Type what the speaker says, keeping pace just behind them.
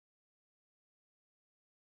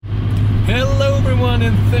everyone,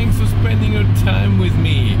 and thanks for spending your time with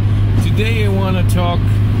me. Today I want to talk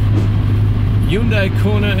Hyundai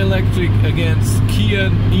Kona electric against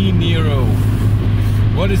Kia E-Niro.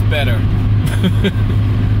 What is better?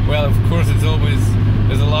 Well, of course,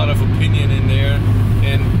 there's a lot of opinion in there,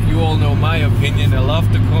 and you all know my opinion. I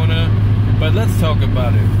love the Kona, but let's talk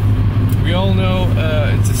about it. We all know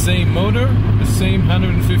it's the same motor, the same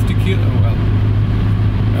 150 kilo. Well,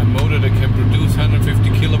 a motor that can produce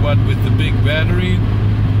 150 kilowatt with the big battery.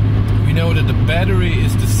 We know that the battery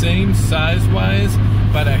is the same size-wise,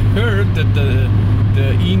 but I heard that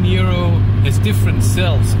the E-Niro has different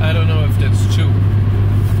cells. I don't know if that's true.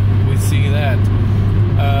 We see that.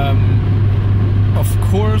 Of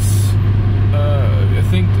course, I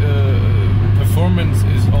think performance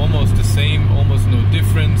is almost the same, almost no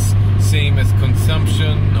difference. Same as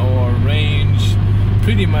consumption or range,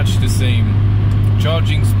 pretty much the same.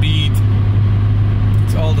 Charging speed,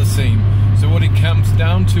 it's all the same. So what it comes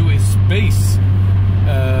down to is space.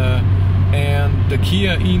 And the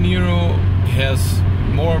Kia E-Niro has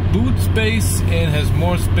more boot space and has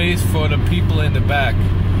more space for the people in the back.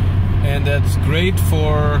 And that's great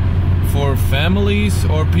for families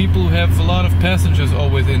or people who have a lot of passengers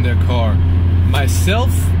always in their car.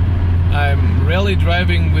 Myself, I'm rarely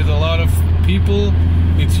driving with a lot of people.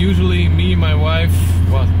 It's usually me, my wife,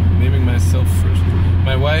 well, naming myself first.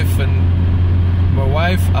 My wife,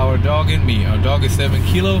 our dog, and me. Our dog is 7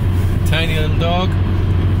 kilo, tiny little dog.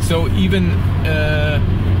 So even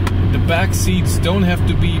the back seats don't have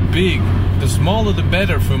to be big. The smaller the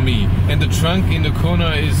better for me. And the trunk in the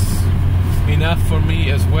Kona is enough for me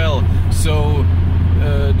as well. So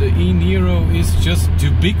the E-Niro is just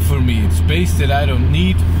too big for me. It's space that I don't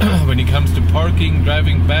need when it comes to parking,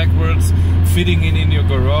 driving backwards, fitting it in your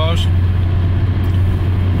garage.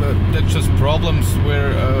 That's just problems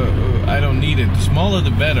where I don't need it. The smaller the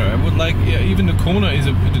better. I would like, yeah, even the Kona is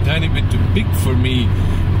a tiny bit too big for me,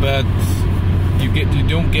 but you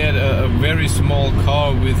don't get a very small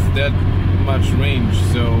car with that much range.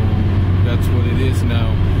 So that's what it is now.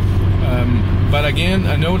 But again,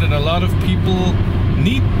 I know that a lot of people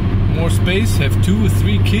need more space, have 2 or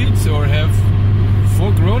 3 kids, or have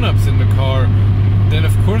 4 grown-ups in the car. Then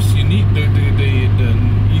of course you need the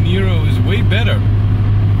E-Niro is way better.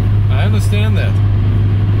 I understand that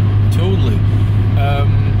totally.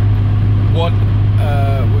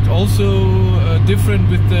 What's also different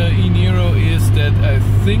with the E-Niro is that I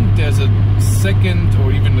think there's a second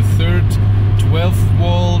or even a third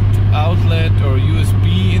 12-volt outlet or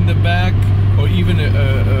USB in the back, or even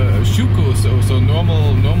a Shuko, so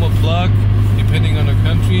normal plug, depending on the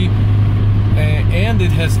country. And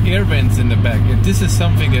it has air vents in the back, and this is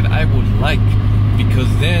something that I would like, because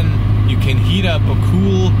then you can heat up or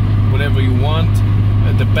cool whatever you want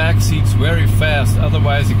the back seats very fast.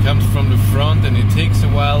 Otherwise it comes from the front and it takes a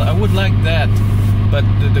while. I would like that, but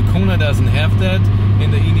the Kona doesn't have that,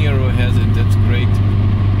 and the E-Niro has it. That's great.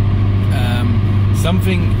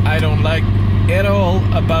 Something I don't like at all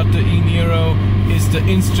about the E-Niro is the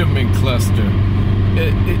instrument cluster.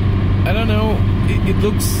 I don't know, it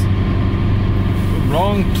looks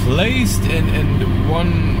wrong placed, and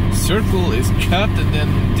one circle is cut, and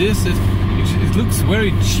then this is, it looks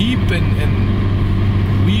very cheap and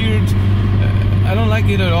weird. I don't like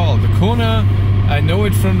it at all. The Kona, I know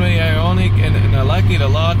it from the Ioniq, and I like it a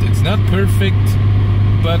lot. It's not perfect,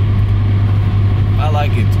 but I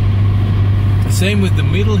like it. Same with the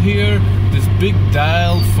middle here, this big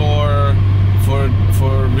dial for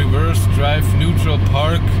reverse drive, neutral,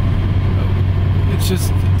 park. It's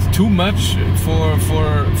too much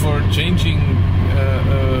for changing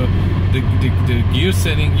the gear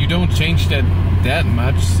setting. You don't change that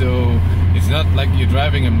much, so it's not like you're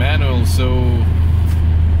driving a manual. So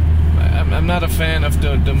I'm not a fan of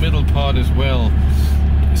the middle part as well.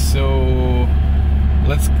 So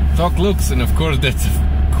let's talk looks, and of course that's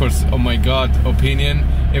oh my god, opinion.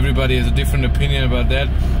 Everybody has a different opinion about that.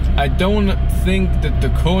 I don't think that the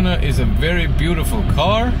Kona is a very beautiful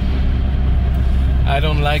car. I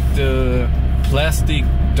don't like the plastic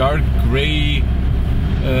dark gray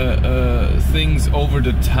things over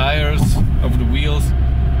the tires, over the wheels.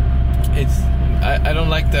 I don't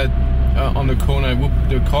like that on the Kona.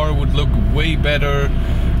 The car would look way better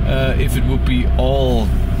if it would be all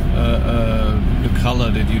the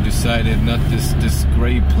color that you decided, not this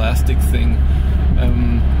gray plastic thing.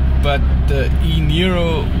 But the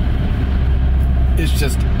E-Niro is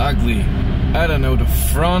just ugly. I don't know, the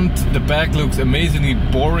front, the back looks amazingly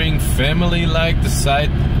boring, family-like, the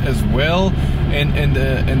side as well, and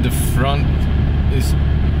the front is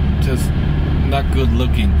just not good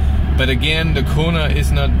looking. But again, the Kona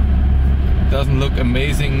is not, doesn't look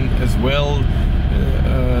amazing as well.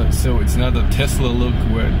 So it's not a Tesla look,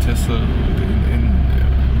 where Tesla in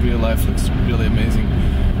real life looks really amazing.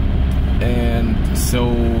 And so,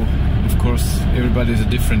 of course, everybody has a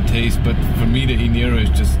different taste, but for me the E-Niro is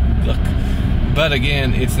just look. But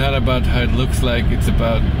again, it's not about how it looks like, it's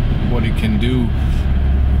about what it can do.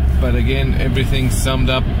 But again, everything summed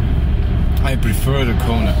up, I prefer the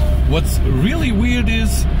Kona. What's really weird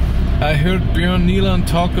is, I heard Björn Nyland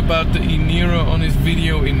talk about the E-Niro on his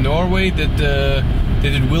video in Norway, that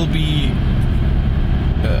it will be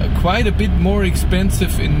quite a bit more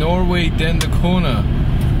expensive in Norway than the Kona.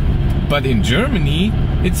 But in Germany,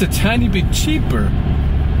 it's a tiny bit cheaper.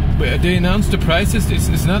 They announced the prices.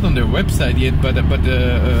 It's not on their website yet, but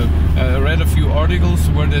I read a few articles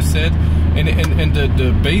where they said, and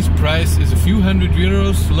the base price is a few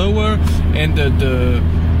 €100 lower, and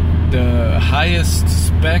the highest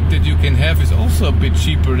spec that you can have is also a bit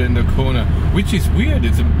cheaper than the Kona, which is weird.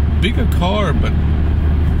 It's a bigger car, but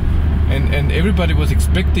and everybody was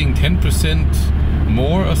expecting 10%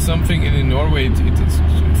 more or something, and in Norway it's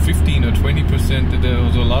 15 or 20%. There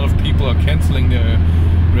was a lot of people are canceling their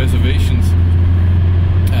reservations.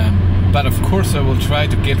 But of course, I will try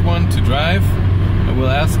to get one to drive. I will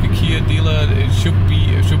ask a Kia dealer. It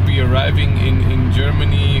should be arriving in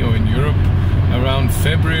Germany or in Europe around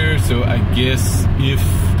February, so I guess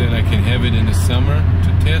then I can have it in the summer to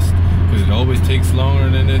test, because it always takes longer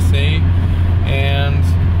than they say, and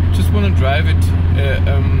just want to drive it.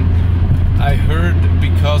 I heard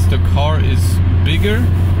because the car is bigger,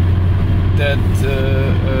 that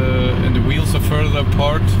and the wheels are further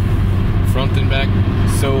apart, front and back,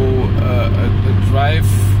 so the drive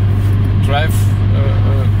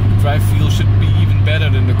feel should be even better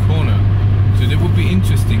than the Kona. So that would be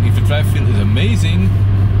interesting. If the drive feel is amazing,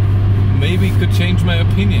 maybe it could change my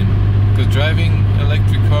opinion, because driving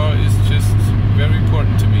electric car is just very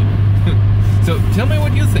important to me. So tell me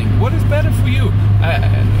what you think. What is better for you?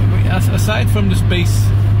 Aside from the space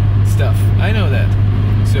stuff, I know that.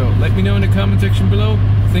 So let me know in the comment section below.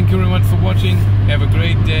 Thank you very much for watching. Have a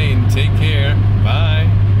great day and take care. Bye.